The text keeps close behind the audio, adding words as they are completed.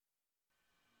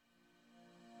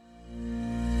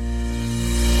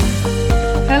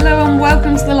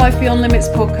Life Beyond Limits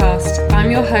podcast. I'm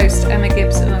your host, Emma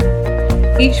Gibson.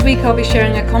 Each week I'll be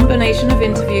sharing a combination of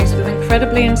interviews with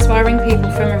incredibly inspiring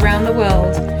people from around the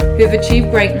world who have achieved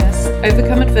greatness,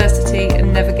 overcome adversity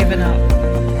and never given up,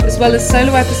 as well as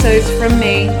solo episodes from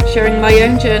me sharing my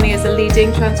own journey as a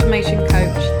leading transformation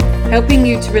coach, helping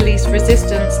you to release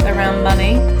resistance around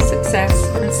money, success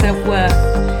and self-worth,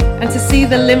 and to see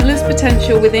the limitless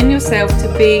potential within yourself to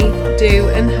be, do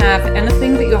and have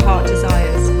anything that your heart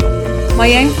desires. My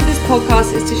aim for this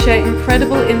podcast is to share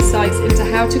incredible insights into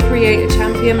how to create a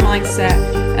champion mindset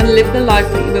and live the life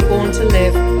that you were born to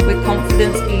live with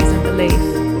confidence, ease and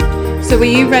belief. So are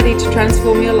you ready to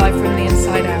transform your life from the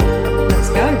inside out? Let's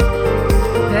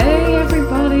go. Hey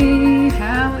everybody,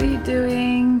 how are you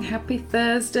doing? Happy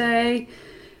Thursday.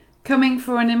 Coming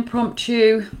for an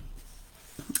impromptu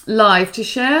live to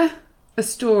share a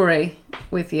story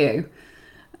with you.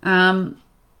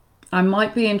 I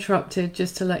might be interrupted,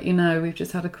 just to let you know. We've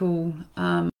just had a call.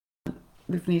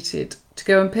 We've needed to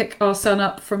go and pick our son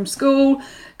up from school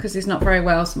because he's not very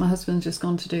well, so my husband's just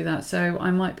gone to do that. So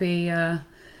I might be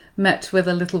met with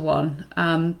a little one,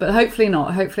 but hopefully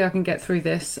not. Hopefully I can get through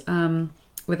this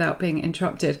without being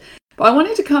interrupted. But I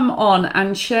wanted to come on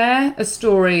and share a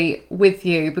story with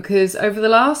you because over the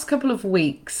last couple of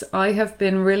weeks, I have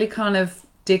been really kind of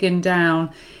digging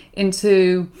down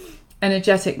into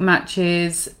energetic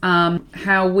matches,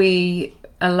 how we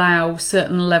allow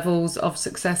certain levels of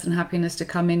success and happiness to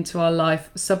come into our life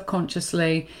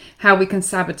subconsciously, how we can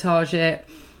sabotage it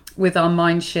with our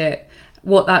mind shit,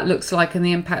 what that looks like and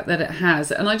the impact that it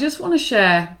has. And I just want to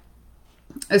share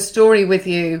a story with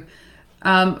you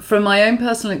from my own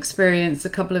personal experience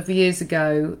a couple of years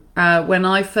ago when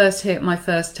I first hit my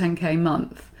first 10k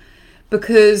month,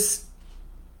 because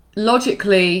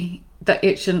logically that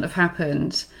it shouldn't have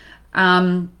happened.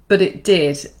 But it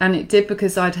did, and it did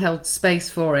because I'd held space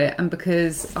for it and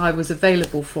because I was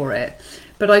available for it.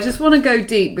 But I just want to go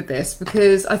deep with this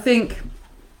because I think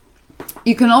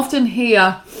you can often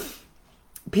hear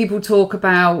people talk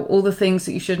about all the things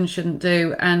that you should and shouldn't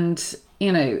do, and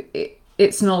you know,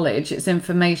 it's knowledge, it's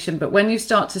information, but when you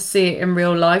start to see it in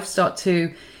real life, start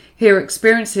to hear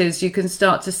experiences, you can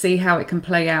start to see how it can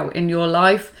play out in your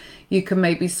life. You can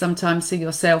maybe sometimes see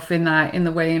yourself in that, in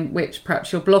the way in which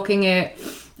perhaps you're blocking it,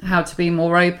 how to be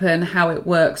more open, how it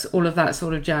works, all of that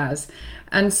sort of jazz.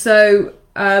 And so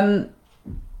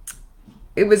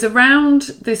it was around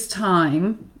this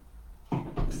time,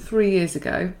 3 years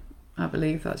ago, I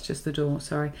believe, that's just the door,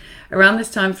 sorry. Around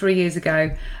this time, 3 years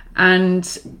ago,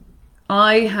 and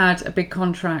I had a big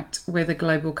contract with a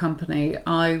global company.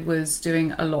 I was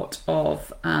doing a lot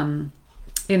of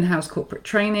in-house corporate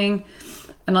training,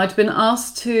 and I'd been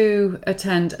asked to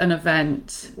attend an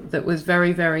event that was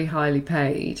very, very highly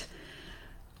paid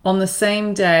on the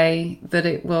same day that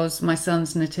it was my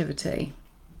son's nativity.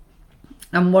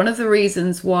 And one of the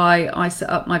reasons why I set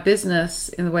up my business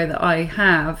in the way that I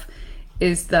have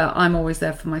is that I'm always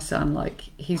there for my son. Like,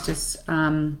 he's just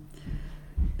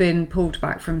been pulled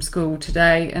back from school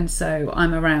today, and so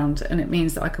I'm around, and it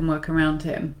means that I can work around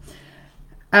him.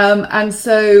 And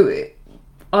so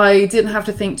I didn't have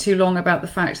to think too long about the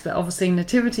fact that obviously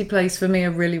nativity plays for me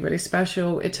are really, really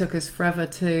special. It took us forever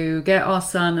to get our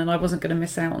son, and I wasn't going to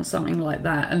miss out on something like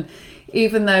that. And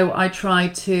even though I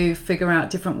tried to figure out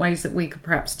different ways that we could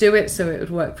perhaps do it so it would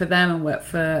work for them and work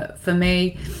for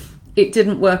me, it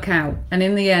didn't work out. And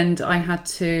in the end, I had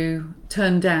to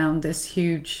turn down this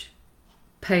huge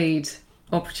paid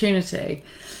opportunity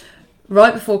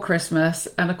right before Christmas.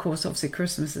 And of course, obviously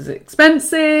Christmas is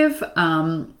expensive.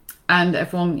 And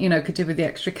everyone, you know, could do with the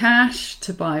extra cash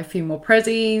to buy a few more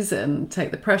prezzies and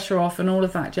take the pressure off and all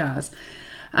of that jazz.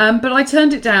 But I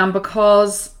turned it down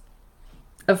because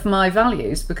of my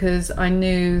values, because I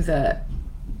knew that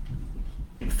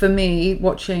for me,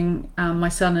 watching my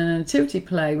son in a nativity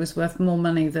play was worth more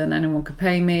money than anyone could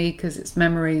pay me, because it's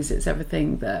memories, it's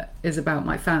everything that is about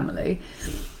my family.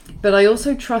 But I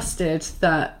also trusted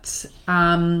that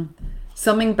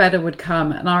something better would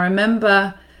come. And I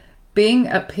remember being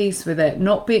at peace with it,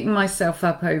 not beating myself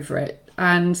up over it,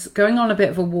 and going on a bit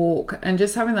of a walk and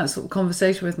just having that sort of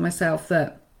conversation with myself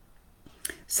that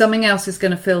something else is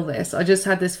going to fill this. I just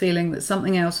had this feeling that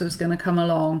something else was going to come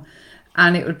along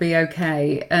and it would be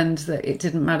okay, and that it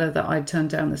didn't matter that I'd turned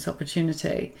down this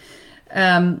opportunity.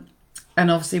 And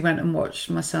obviously went and watched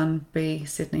my son be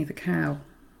Sydney the cow.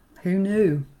 Who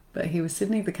knew? But he was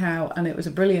Sydney the cow, and it was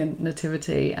a brilliant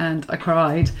nativity, and I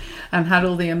cried and had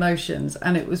all the emotions,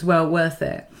 and it was well worth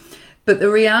it. But the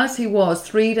reality was,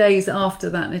 3 days after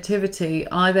that nativity,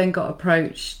 I then got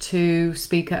approached to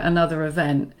speak at another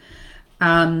event,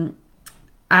 and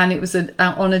it was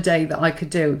on a day that I could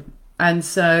do. And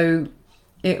so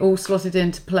it all slotted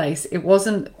into place. It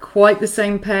wasn't quite the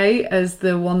same pay as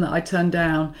the one that I turned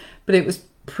down, but it was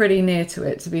pretty near to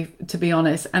it, to be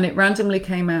honest. And it randomly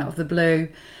came out of the blue.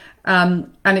 And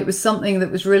it was something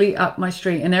that was really up my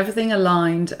street, and everything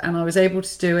aligned, and I was able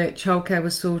to do it. Childcare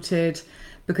was sorted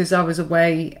because I was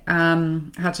away,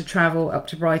 had to travel up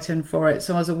to Brighton for it.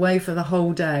 So I was away for the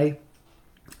whole day,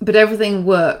 but everything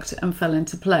worked and fell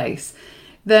into place.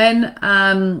 Then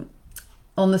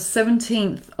on the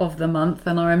 17th of the month,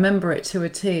 and I remember it to a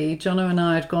T, Jono and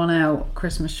I had gone out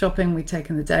Christmas shopping. We'd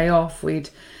taken the day off. We'd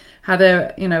had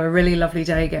a really lovely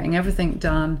day getting everything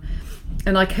done.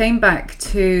 And I came back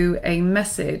to a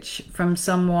message from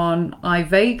someone I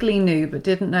vaguely knew, but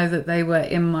didn't know that they were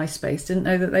in my space, didn't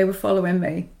know that they were following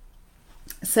me,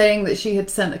 saying that she had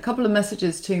sent a couple of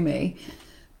messages to me,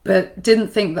 but didn't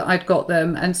think that I'd got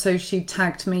them. And so she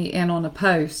tagged me in on a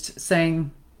post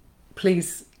saying,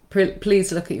 please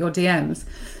look at your DMs.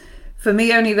 For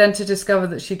me only then to discover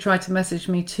that she tried to message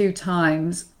me 2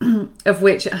 times, of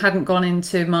which it hadn't gone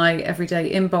into my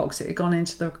everyday inbox. It had gone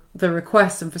into the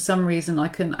request, and for some reason I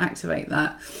couldn't activate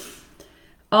that.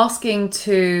 Asking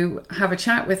to have a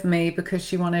chat with me because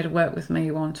she wanted to work with me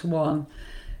one-to-one.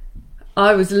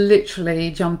 I was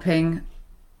literally jumping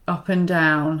up and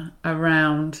down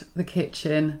around the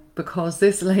kitchen because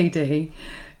this lady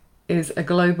is a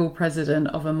global president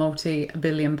of a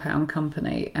multi-billion pound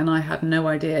company, and I had no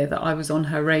idea that I was on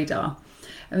her radar.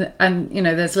 And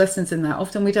there's lessons in that.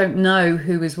 Often we don't know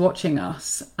who is watching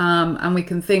us, and we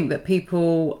can think that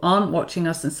people aren't watching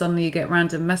us, and suddenly you get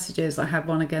random messages. I had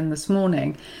one again this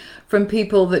morning from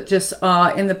people that just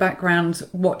are in the background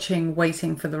watching,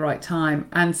 waiting for the right time,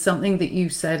 and something that you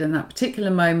said in that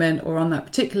particular moment or on that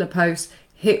particular post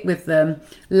hit with them,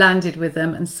 landed with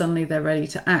them, and suddenly they're ready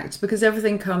to act because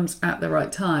everything comes at the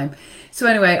right time. So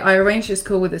anyway, I arranged this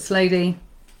call with this lady.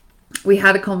 We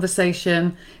had a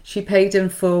conversation. She paid in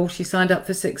full. She signed up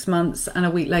for 6 months, and a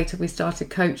week later we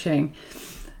started coaching.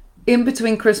 In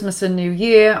between Christmas and New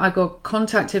Year, I got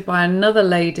contacted by another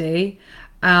lady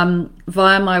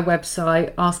via my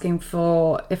website asking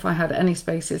for if I had any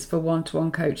spaces for one-to-one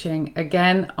coaching.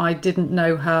 Again, I didn't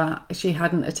know her. She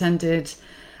hadn't attended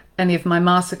any of my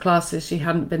masterclasses. She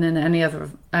hadn't been in any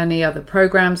other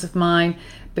programs of mine,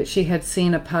 but she had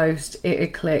seen a post. It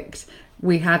had clicked.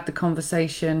 We had the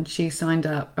conversation. She signed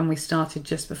up, and we started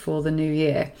just before the new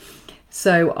year.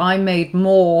 So I made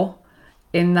more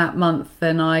in that month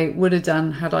than I would have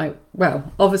done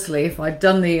obviously if I'd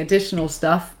done the additional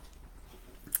stuff,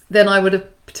 then I would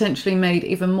have potentially made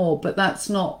even more. But that's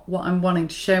not what I'm wanting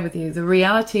to share with you. The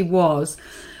reality was,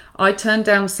 I turned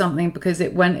down something because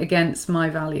it went against my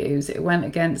values. It went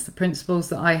against the principles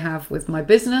that I have with my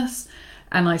business,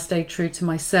 and I stayed true to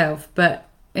myself. But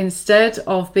instead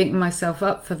of beating myself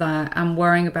up for that and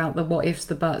worrying about the what ifs,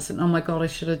 the buts, and oh my God, I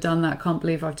should have done that, can't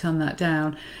believe I've turned that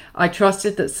down, I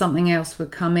trusted that something else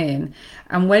would come in.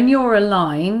 And when you're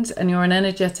aligned and you're an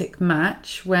energetic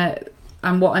match,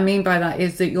 and what I mean by that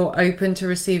is that you're open to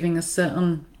receiving a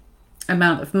certain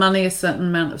amount of money, a certain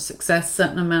amount of success, a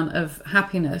certain amount of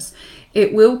happiness,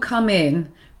 it will come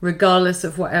in regardless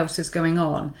of what else is going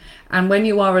on. And when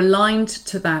you are aligned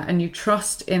to that and you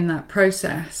trust in that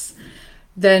process,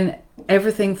 then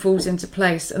everything falls into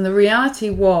place. And the reality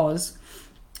was,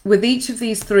 with each of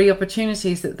these 3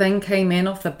 opportunities that then came in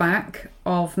off the back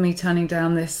of me turning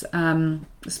down this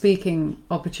speaking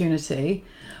opportunity,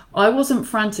 I wasn't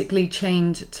frantically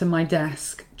chained to my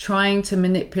desk trying to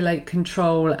manipulate,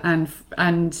 control, and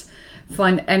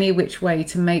find any which way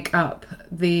to make up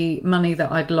the money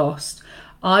that I'd lost.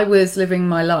 I was living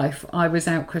my life. I was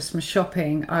out Christmas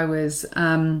shopping. I was,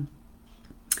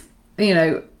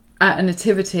 at a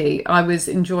nativity. I was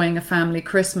enjoying a family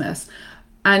Christmas.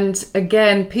 And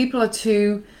again, people are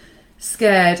too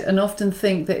scared and often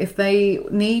think that if they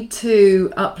need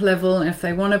to up level and if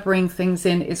they want to bring things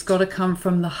in, it's got to come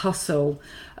from the hustle.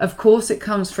 Of course it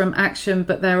comes from action,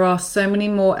 but there are so many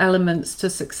more elements to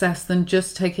success than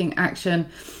just taking action.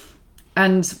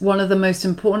 And one of the most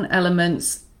important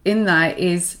elements in that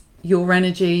is your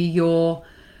energy, your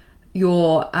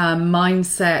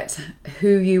mindset,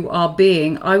 who you are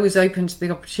being. I was open to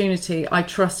the opportunity. I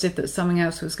trusted that something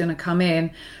else was going to come in.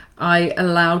 I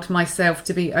allowed myself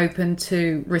to be open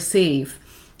to receive.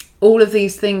 All of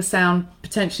these things sound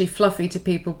potentially fluffy to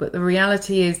people, but the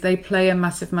reality is they play a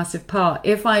massive, massive part.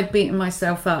 If I had beaten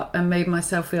myself up and made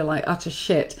myself feel like utter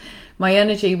shit, my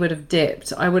energy would have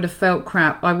dipped. I would have felt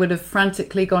crap. I would have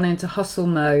frantically gone into hustle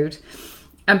mode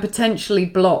and potentially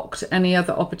blocked any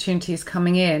other opportunities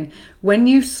coming in. When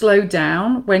you slow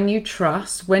down, when you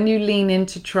trust, when you lean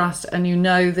into trust, and you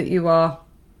know that you are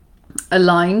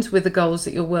aligned with the goals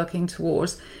that you're working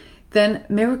towards, then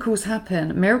miracles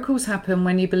happen. Miracles happen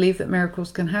when you believe that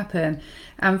miracles can happen.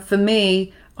 And for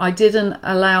me, I didn't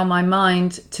allow my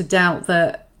mind to doubt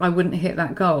that I wouldn't hit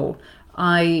that goal.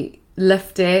 I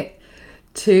left it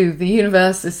to the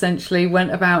universe, essentially,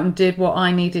 went about and did what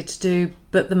I needed to do,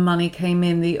 but the money came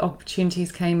in, the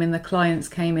opportunities came in, the clients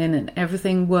came in, and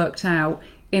everything worked out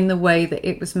in the way that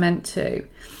it was meant to.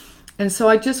 And so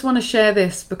I just want to share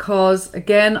this because,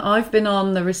 again, I've been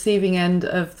on the receiving end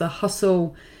of the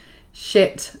hustle,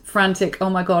 shit, frantic, oh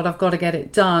my God, I've got to get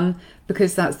it done,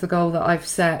 because that's the goal that I've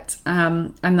set.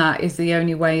 And that is the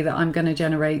only way that I'm going to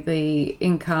generate the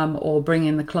income or bring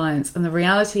in the clients. And the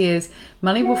reality is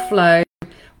money will flow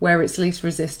where it's least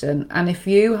resistant. And if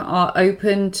you are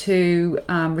open to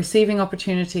receiving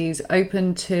opportunities,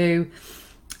 open to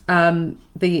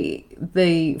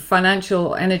the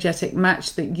financial energetic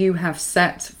match that you have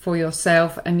set for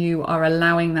yourself, and you are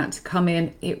allowing that to come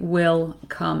in, it will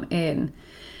come in.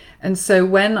 And so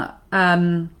when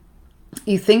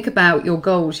you think about your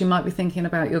goals, you might be thinking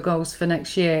about your goals for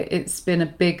next year. It's been a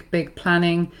big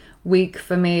planning week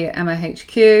for me at Emma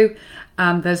HQ.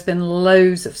 There's been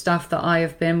loads of stuff that I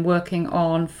have been working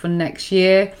on for next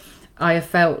year. I have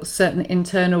felt certain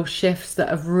internal shifts that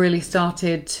have really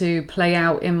started to play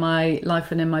out in my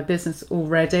life and in my business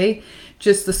already.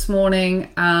 Just this morning,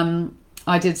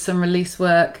 I did some release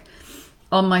work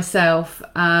on myself.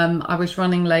 I was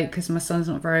running late because my son's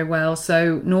not very well.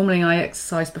 So normally I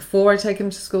exercise before I take him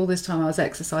to school. This time I was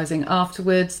exercising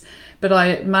afterwards. But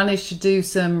I managed to do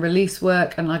some release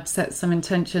work, and I'd set some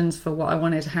intentions for what I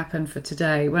wanted to happen for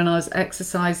today. When I was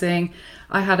exercising,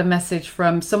 I had a message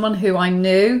from someone who I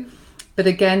knew, but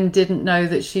again, didn't know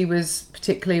that she was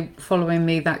particularly following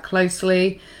me that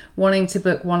closely, wanting to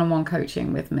book one-on-one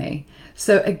coaching with me.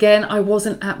 So again, I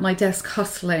wasn't at my desk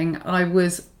hustling. I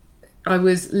was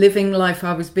living life.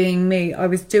 I was being me. I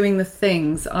was doing the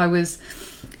things. I was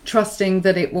trusting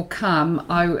that it will come.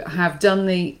 I have done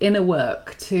the inner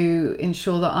work to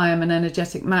ensure that I am an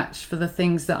energetic match for the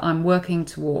things that I'm working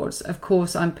towards. Of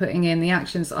course, I'm putting in the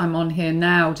actions. I'm on here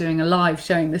now doing a live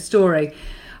showing the story.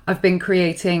 I've been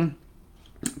creating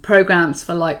programs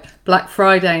for like Black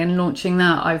Friday and launching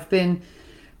that. I've been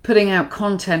putting out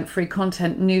content, free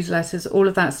content, newsletters, all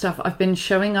of that stuff. I've been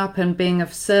showing up and being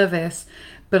of service,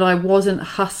 but I wasn't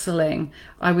hustling.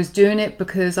 I was doing it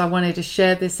because I wanted to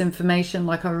share this information.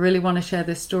 Like, I really want to share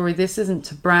this story. This isn't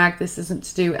to brag. This isn't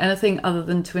to do anything other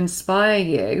than to inspire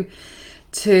you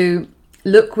to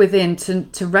look within,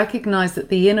 to recognize that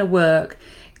the inner work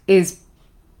is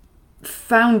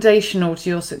foundational to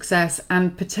your success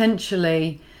and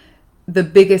potentially the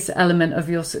biggest element of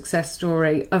your success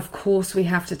story. Of course, we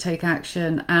have to take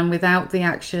action, and without the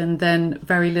action, then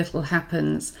very little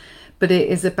happens. But it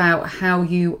is about how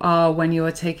you are when you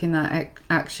are taking that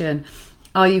action.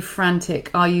 Are you frantic?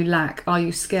 Are you lack? Are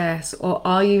you scarce? Or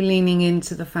are you leaning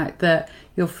into the fact that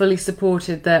you're fully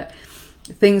supported, that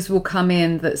things will come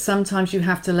in, that sometimes you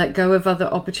have to let go of other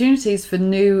opportunities for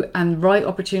new and right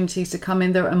opportunities to come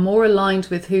in that are more aligned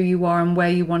with who you are and where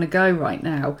you want to go right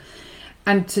now?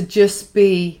 And to just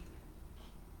be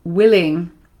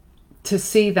willing to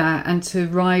see that and to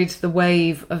ride the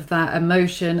wave of that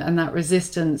emotion and that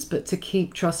resistance, but to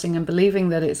keep trusting and believing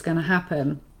that it's going to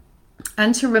happen.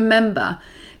 And to remember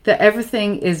that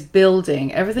everything is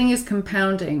building, everything is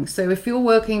compounding. So if you're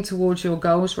working towards your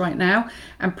goals right now,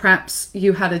 and perhaps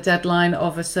you had a deadline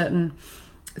of a certain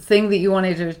thing that you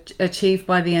wanted to achieve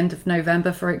by the end of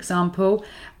November, for example,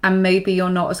 and maybe you're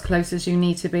not as close as you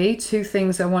need to be, two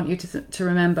things I want you to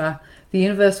remember. The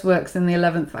universe works in the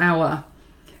 11th hour.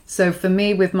 So for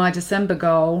me, with my December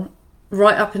goal,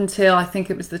 right up until I think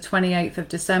it was the 28th of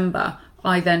December,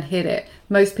 I then hit it.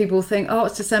 Most people think, oh,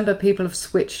 it's December, people have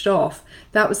switched off.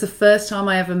 That was the first time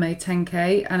I ever made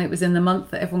 10K, and it was in the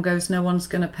month that everyone goes, no one's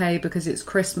going to pay because it's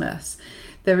Christmas.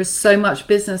 There is so much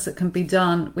business that can be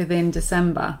done within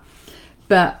December.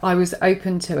 But I was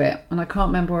open to it, and I can't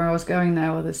remember where I was going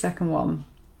now, or the second one.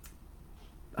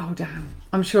 Oh, damn.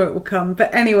 I'm sure it will come.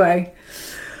 But anyway,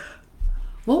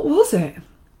 what was it?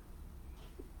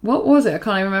 What was it? I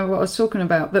can't even remember what I was talking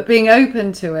about. But being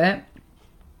open to it,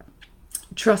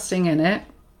 trusting in it.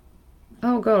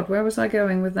 Oh God, where was I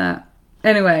going with that?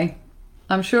 Anyway,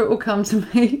 I'm sure it will come to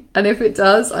me. And if it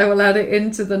does, I will add it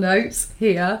into the notes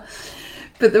here.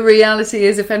 But the reality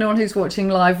is, if anyone who's watching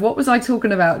live, what was I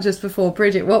talking about just before?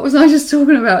 Bridget, what was I just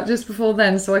talking about just before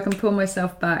then? So I can pull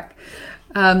myself back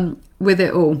with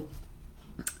it all.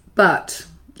 But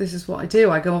this is what I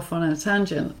do. I go off on a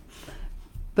tangent.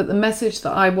 But the message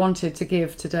that I wanted to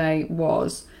give today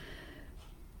was,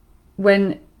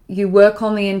 when you work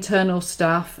on the internal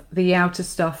stuff, the outer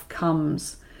stuff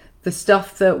comes. The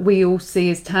stuff that we all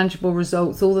see as tangible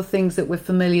results, all the things that we're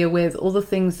familiar with, all the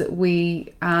things that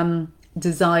we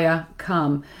desire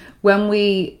come. When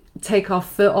we take our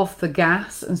foot off the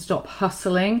gas and stop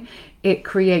hustling, it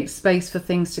creates space for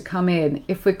things to come in.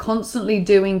 If we're constantly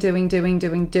doing,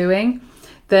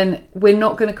 then we're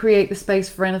not going to create the space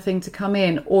for anything to come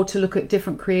in or to look at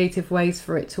different creative ways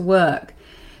for it to work.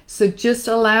 So just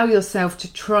allow yourself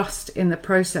to trust in the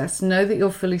process. Know that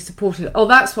you're fully supported. Oh,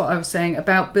 that's what I was saying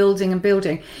about building and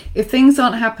building. If things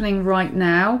aren't happening right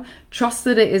now, trust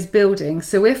that it is building.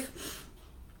 So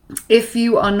if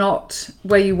you are not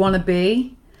where you want to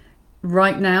be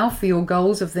right now for your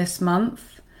goals of this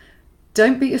month,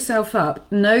 don't beat yourself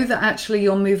up. Know that actually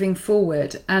you're moving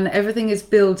forward and everything is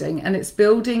building, and it's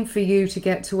building for you to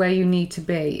get to where you need to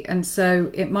be. And so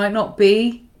it might not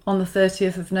be on the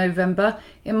 30th of November,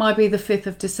 it might be the 5th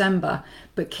of December,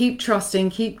 but keep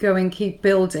trusting, keep going, keep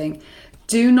building.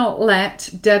 Do not let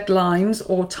deadlines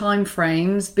or time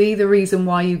frames be the reason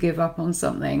why you give up on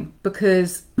something,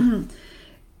 because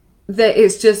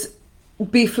it's just,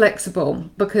 be flexible,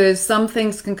 because some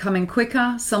things can come in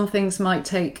quicker, some things might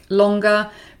take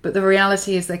longer, but the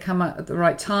reality is they come at the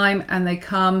right time, and they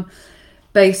come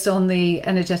based on the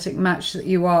energetic match that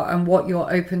you are and what you're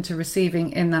open to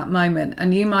receiving in that moment.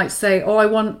 And you might say, oh, I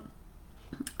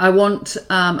want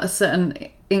a certain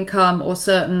income or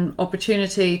certain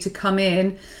opportunity to come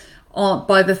in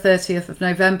by the 30th of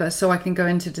November so I can go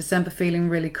into December feeling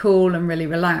really cool and really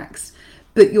relaxed.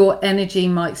 But your energy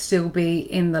might still be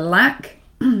in the lack,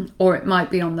 or it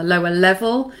might be on the lower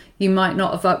level. You might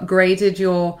not have upgraded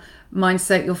your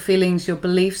mindset, your feelings, your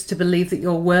beliefs to believe that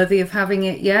you're worthy of having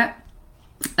it yet.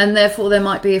 And therefore, there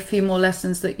might be a few more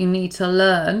lessons that you need to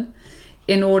learn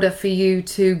in order for you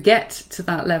to get to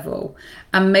that level.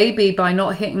 And maybe by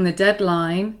not hitting the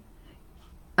deadline,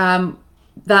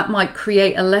 that might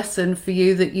create a lesson for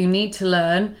you that you need to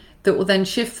learn that will then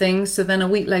shift things. So then a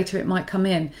week later, it might come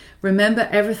in. Remember,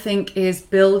 everything is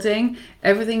building.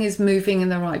 Everything is moving in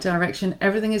the right direction.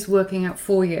 Everything is working out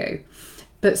for you.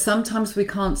 But sometimes we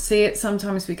can't see it.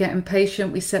 Sometimes we get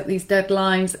impatient. We set these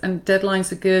deadlines, and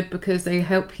deadlines are good because they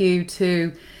help you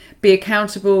to be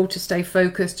accountable, to stay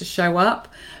focused, to show up.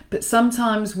 But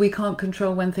sometimes we can't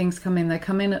control when things come in. They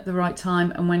come in at the right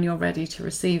time and when you're ready to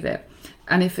receive it.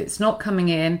 And if it's not coming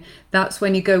in, that's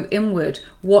when you go inward.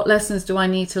 What lessons do I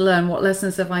need to learn? What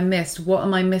lessons have I missed? What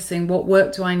am I missing? What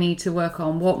work do I need to work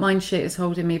on? What mind shit is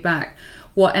holding me back?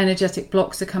 What energetic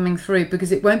blocks are coming through?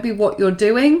 Because it won't be what you're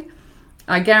doing.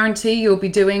 I guarantee you'll be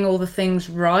doing all the things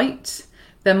right.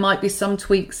 There might be some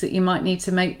tweaks that you might need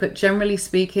to make, but generally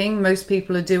speaking, most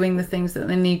people are doing the things that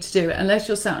they need to do, unless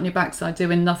you're sat on your backside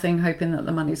doing nothing, hoping that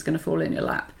the money's going to fall in your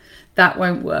lap. That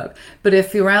won't work. But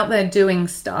if you're out there doing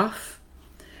stuff,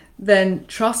 then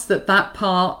trust that that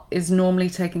part is normally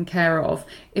taken care of.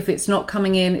 If it's not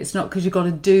coming in, it's not because you've got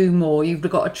to do more. You've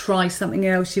got to try something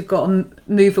else. You've got to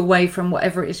move away from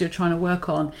whatever it is you're trying to work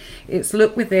on. It's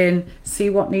look within, see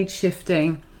what needs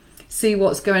shifting, see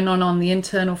what's going on the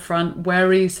internal front. Where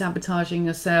are you sabotaging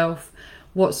yourself?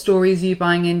 What stories are you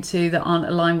buying into that aren't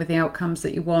aligned with the outcomes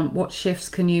that you want? What shifts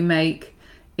can you make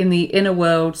in the inner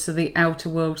world so the outer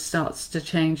world starts to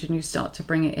change and you start to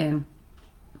bring it in?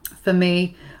 For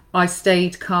me, I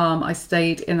stayed calm. I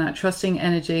stayed in that trusting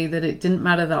energy that it didn't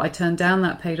matter that I turned down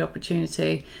that paid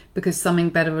opportunity because something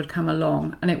better would come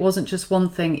along. And it wasn't just one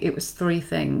thing, it was three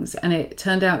things. And it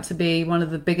turned out to be one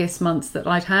of the biggest months that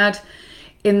I'd had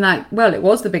in that, well, it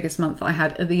was the biggest month I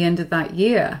had at the end of that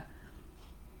year.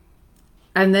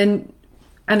 And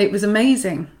it was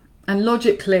amazing. And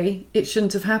logically, it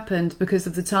shouldn't have happened because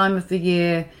of the time of the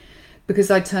year,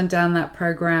 because I turned down that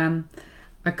program.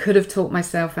 I could have talked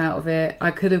myself out of it.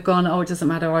 I could have gone, oh, it doesn't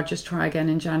matter, I'll just try again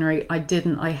in January. I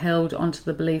didn't. I held onto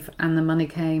the belief, and the money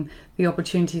came, the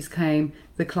opportunities came,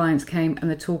 the clients came,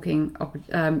 and the talking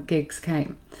gigs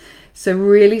came. So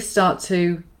really start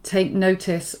to take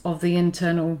notice of the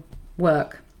internal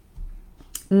work.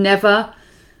 Never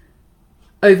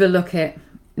overlook it.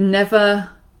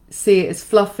 Never see it as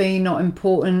fluffy, not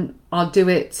important. I'll do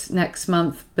it next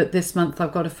month, but this month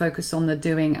I've got to focus on the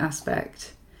doing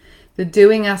aspect. The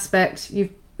doing aspect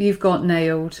you've got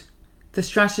nailed. The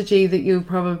strategy that you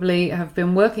probably have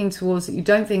been working towards that you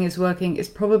don't think is working is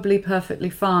probably perfectly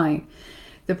fine.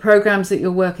 The programs that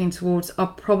you're working towards are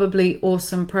probably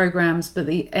awesome programs, but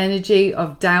the energy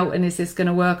of doubt and is this going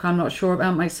to work? I'm not sure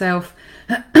about myself.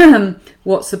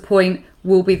 What's the point?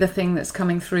 Will be the thing that's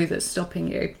coming through that's stopping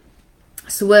you.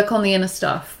 So work on the inner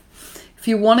stuff. If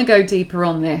you want to go deeper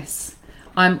on this,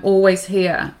 I'm always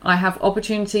here. I have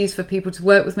opportunities for people to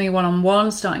work with me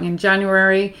one-on-one starting in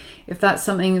January. If that's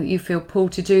something that you feel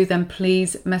pulled to do, then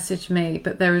please message me.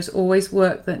 But there is always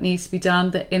work that needs to be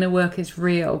done. The inner work is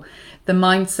real. The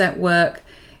mindset work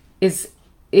is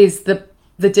the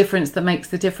difference that makes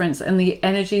the difference. And the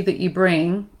energy that you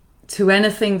bring to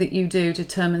anything that you do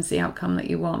determines the outcome that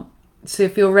you want. So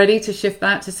if you're ready to shift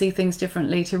that, to see things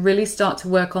differently, to really start to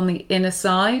work on the inner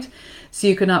side so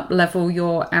you can up-level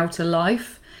your outer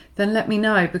life, then let me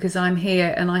know, because I'm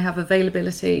here and I have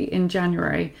availability in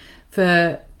January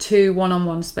for 2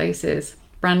 one-on-one spaces,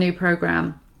 brand new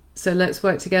program. So let's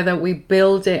work together. We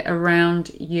build it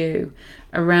around you,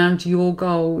 around your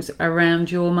goals,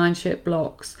 around your mindset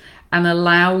blocks, and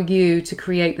allow you to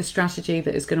create the strategy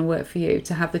that is going to work for you,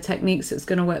 to have the techniques that's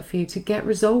going to work for you, to get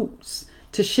results,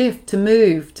 to shift, to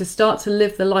move, to start to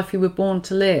live the life you were born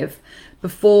to live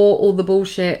before all the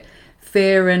bullshit,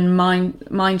 fear and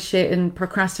mind shit and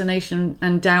procrastination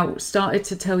and doubt started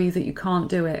to tell you that you can't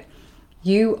do it.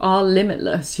 You are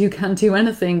limitless. You can do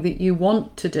anything that you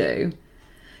want to do.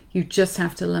 You just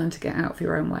have to learn to get out of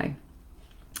your own way.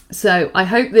 So I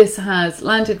hope this has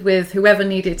landed with whoever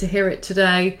needed to hear it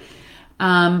today.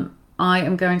 I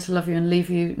am going to love you and leave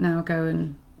you now. Go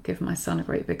and give my son a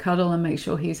great big cuddle and make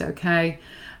sure he's okay.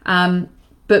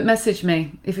 But message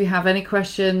me if you have any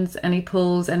questions, any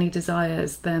pulls, any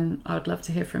desires, then I would love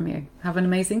to hear from you. Have an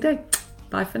amazing day.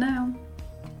 Bye for now.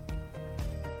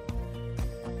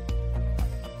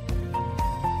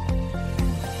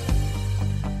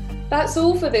 That's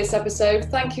all for this episode.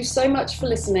 Thank you so much for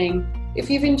listening. If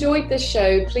you've enjoyed this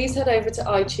show, please head over to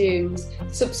iTunes,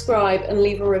 subscribe and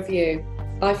leave a review.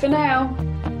 Bye for now.